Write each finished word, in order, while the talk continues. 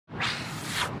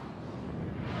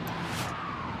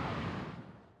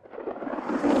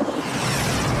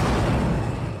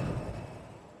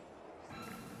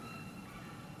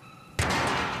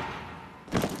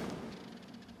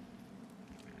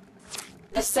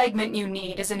The segment you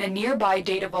need is in a nearby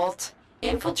data vault.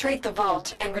 Infiltrate the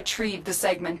vault and retrieve the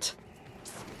segment.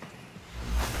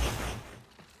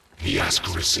 The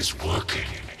Ascaris is working,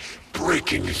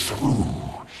 breaking through.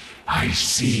 I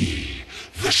see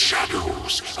the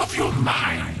shadows of your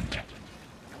mind.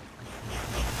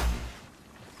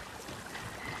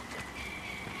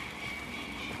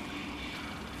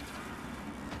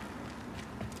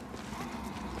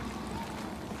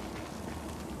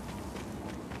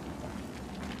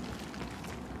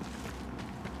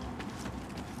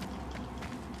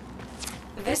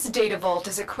 This data vault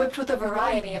is equipped with a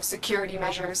variety of security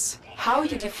measures. How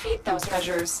you defeat those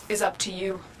measures is up to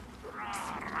you.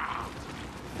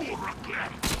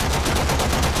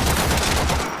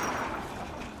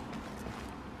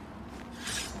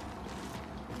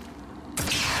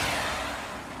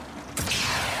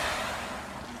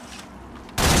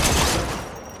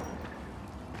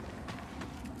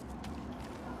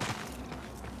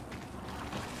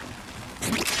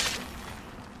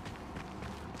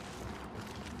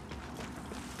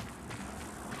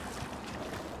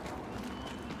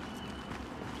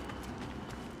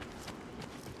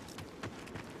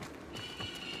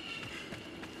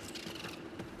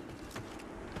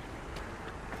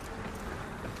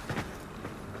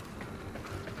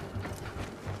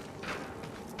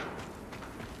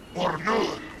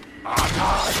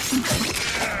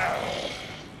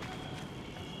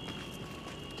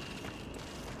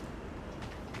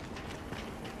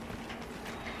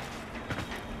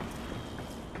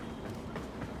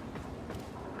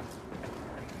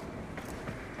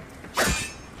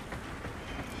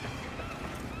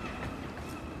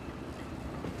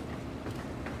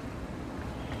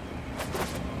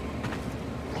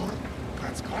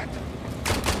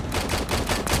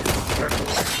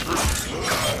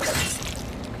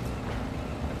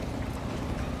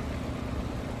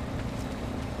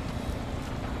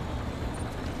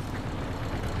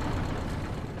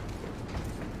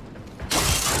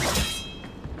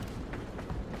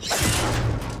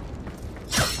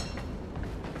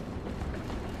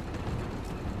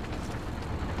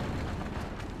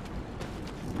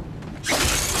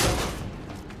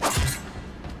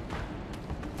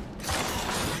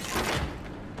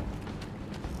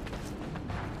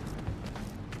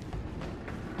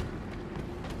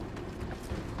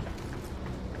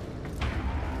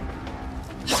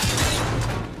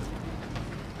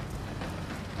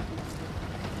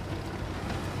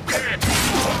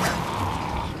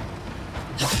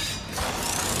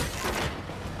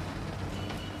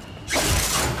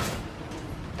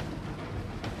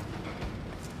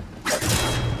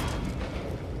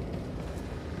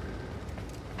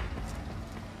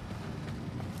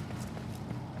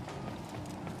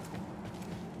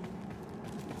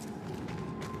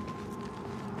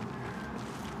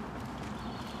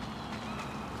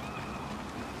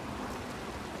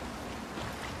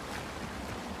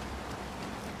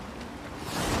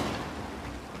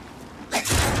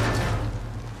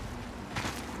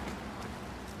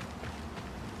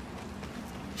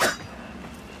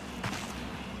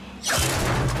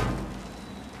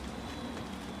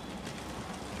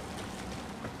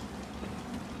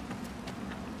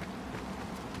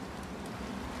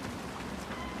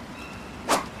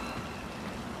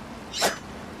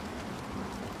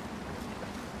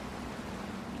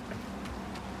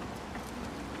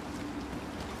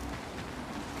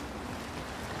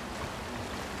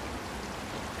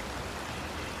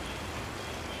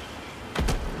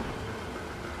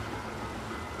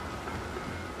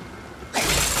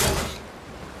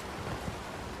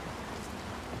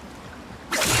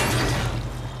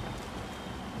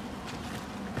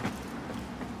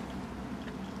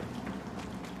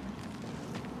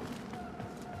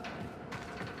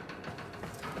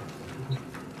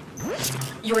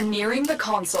 You're nearing the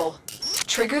console.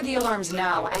 Trigger the alarms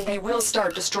now, and they will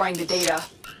start destroying the data.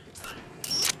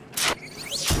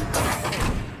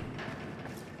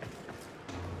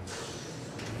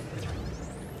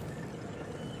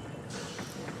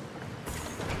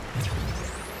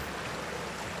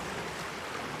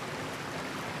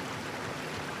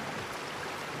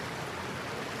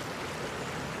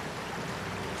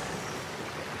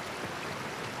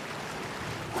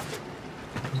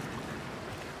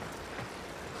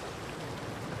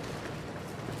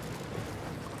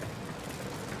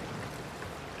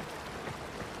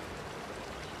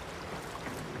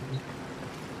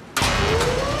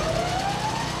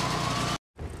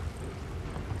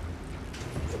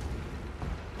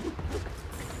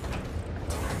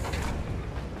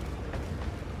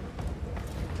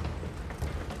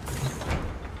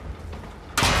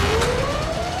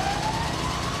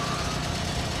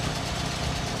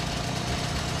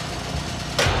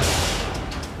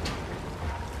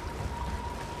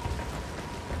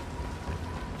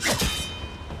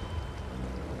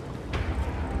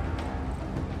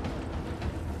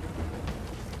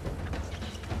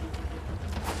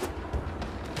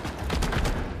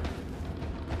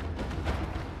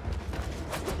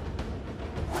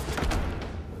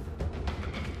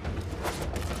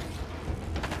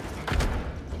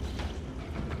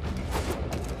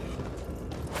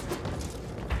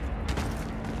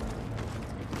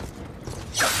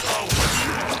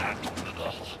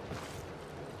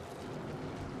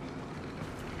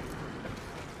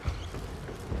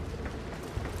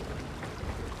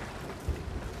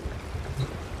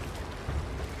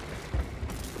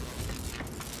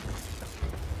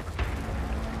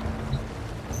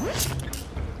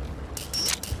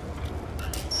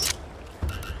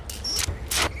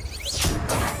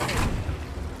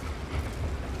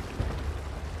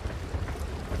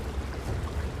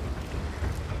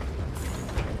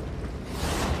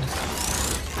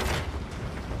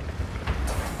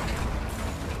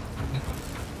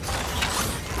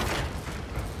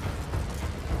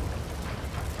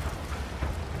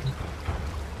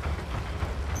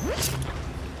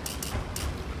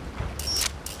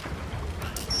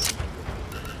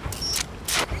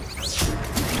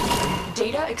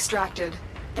 Data extracted.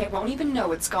 They won't even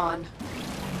know it's gone.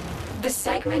 The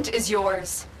segment is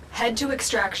yours. Head to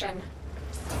extraction.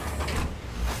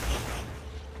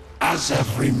 As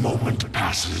every moment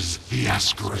passes, the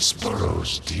Ascaris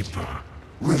burrows deeper,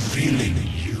 revealing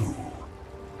you.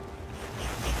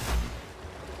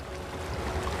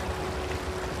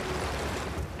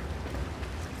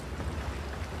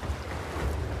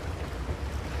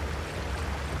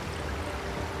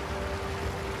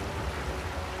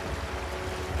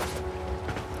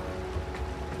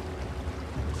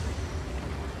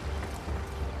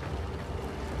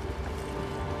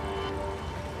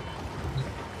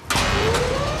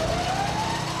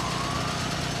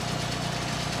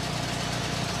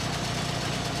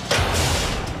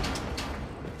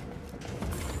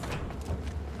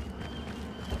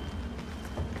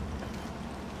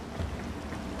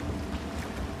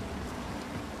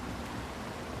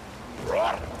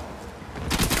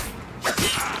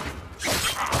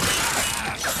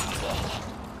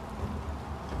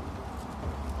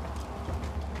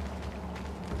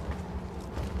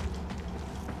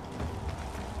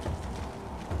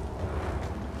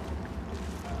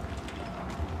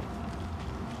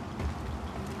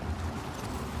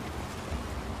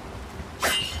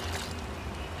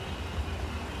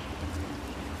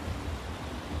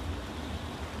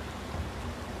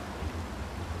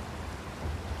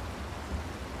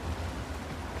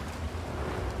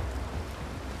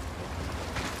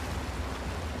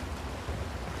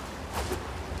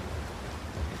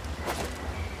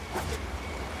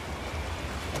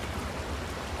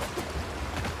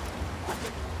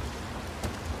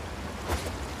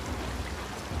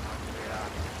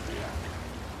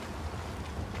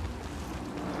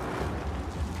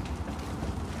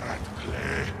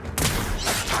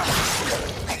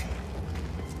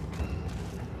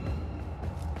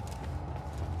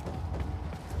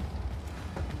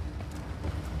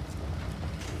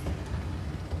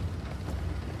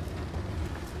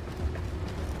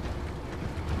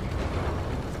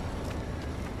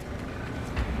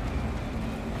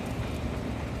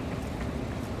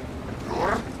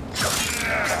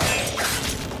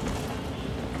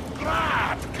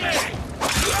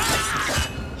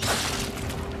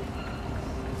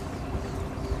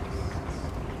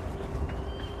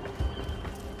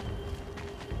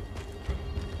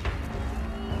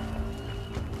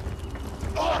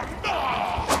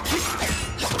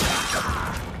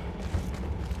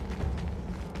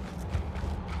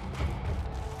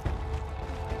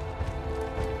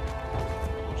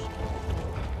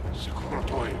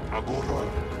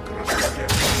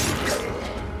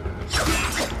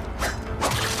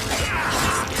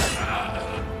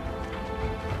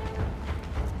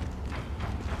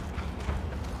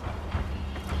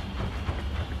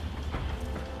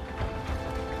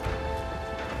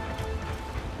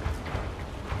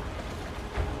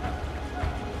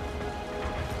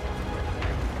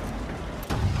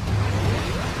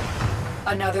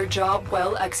 Another job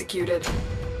well executed.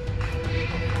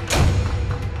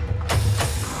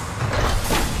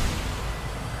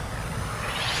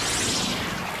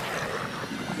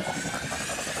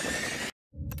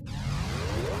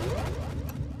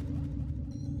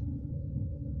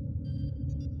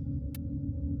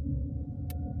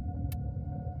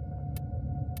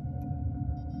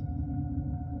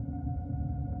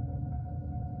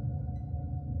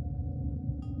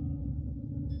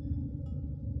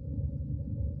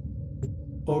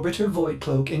 Orbiter Void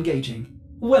Cloak engaging.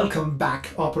 Welcome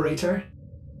back, Operator.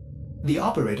 The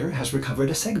Operator has recovered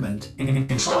a segment.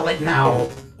 Install it now.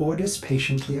 Orders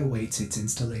patiently awaits its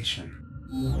installation.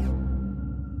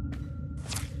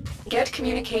 Get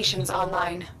communications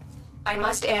online. I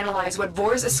must analyze what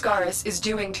Vors Ascaris is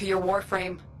doing to your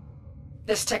Warframe.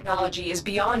 This technology is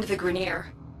beyond the Grineer.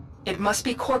 It must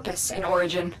be Corpus in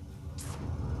origin.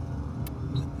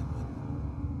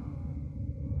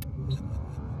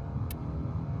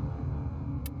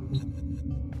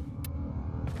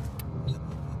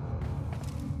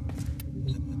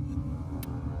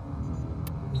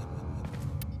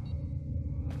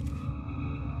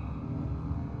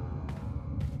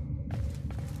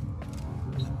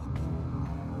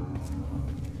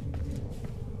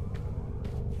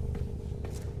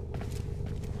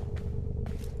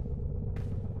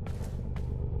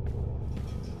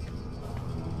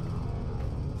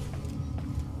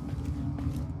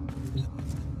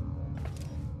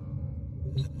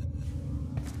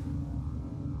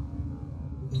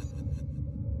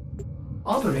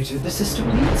 Operator, the system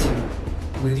needs you.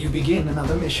 Will you begin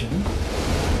another mission?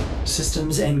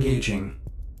 Systems engaging.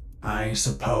 I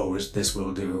suppose this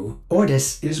will do.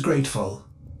 Ordis is grateful.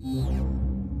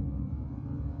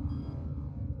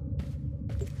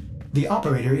 The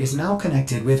operator is now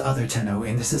connected with other Tenno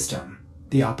in the system.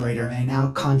 The operator may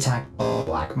now contact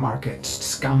black market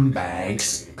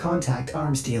scumbags. Contact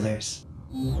arms dealers.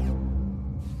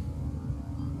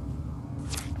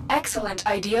 Excellent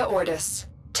idea, Ordis.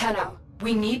 Tenno,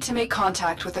 we need to make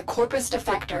contact with a Corpus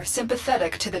defector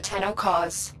sympathetic to the Tenno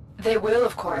cause. They will,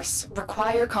 of course,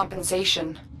 require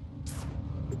compensation.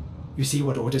 You see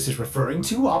what Ordis is referring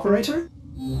to, Operator?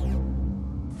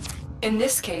 In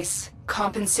this case,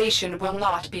 compensation will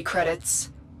not be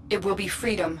credits. It will be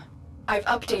freedom. I've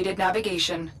updated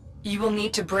navigation. You will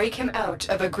need to break him out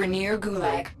of a Grineer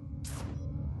gulag.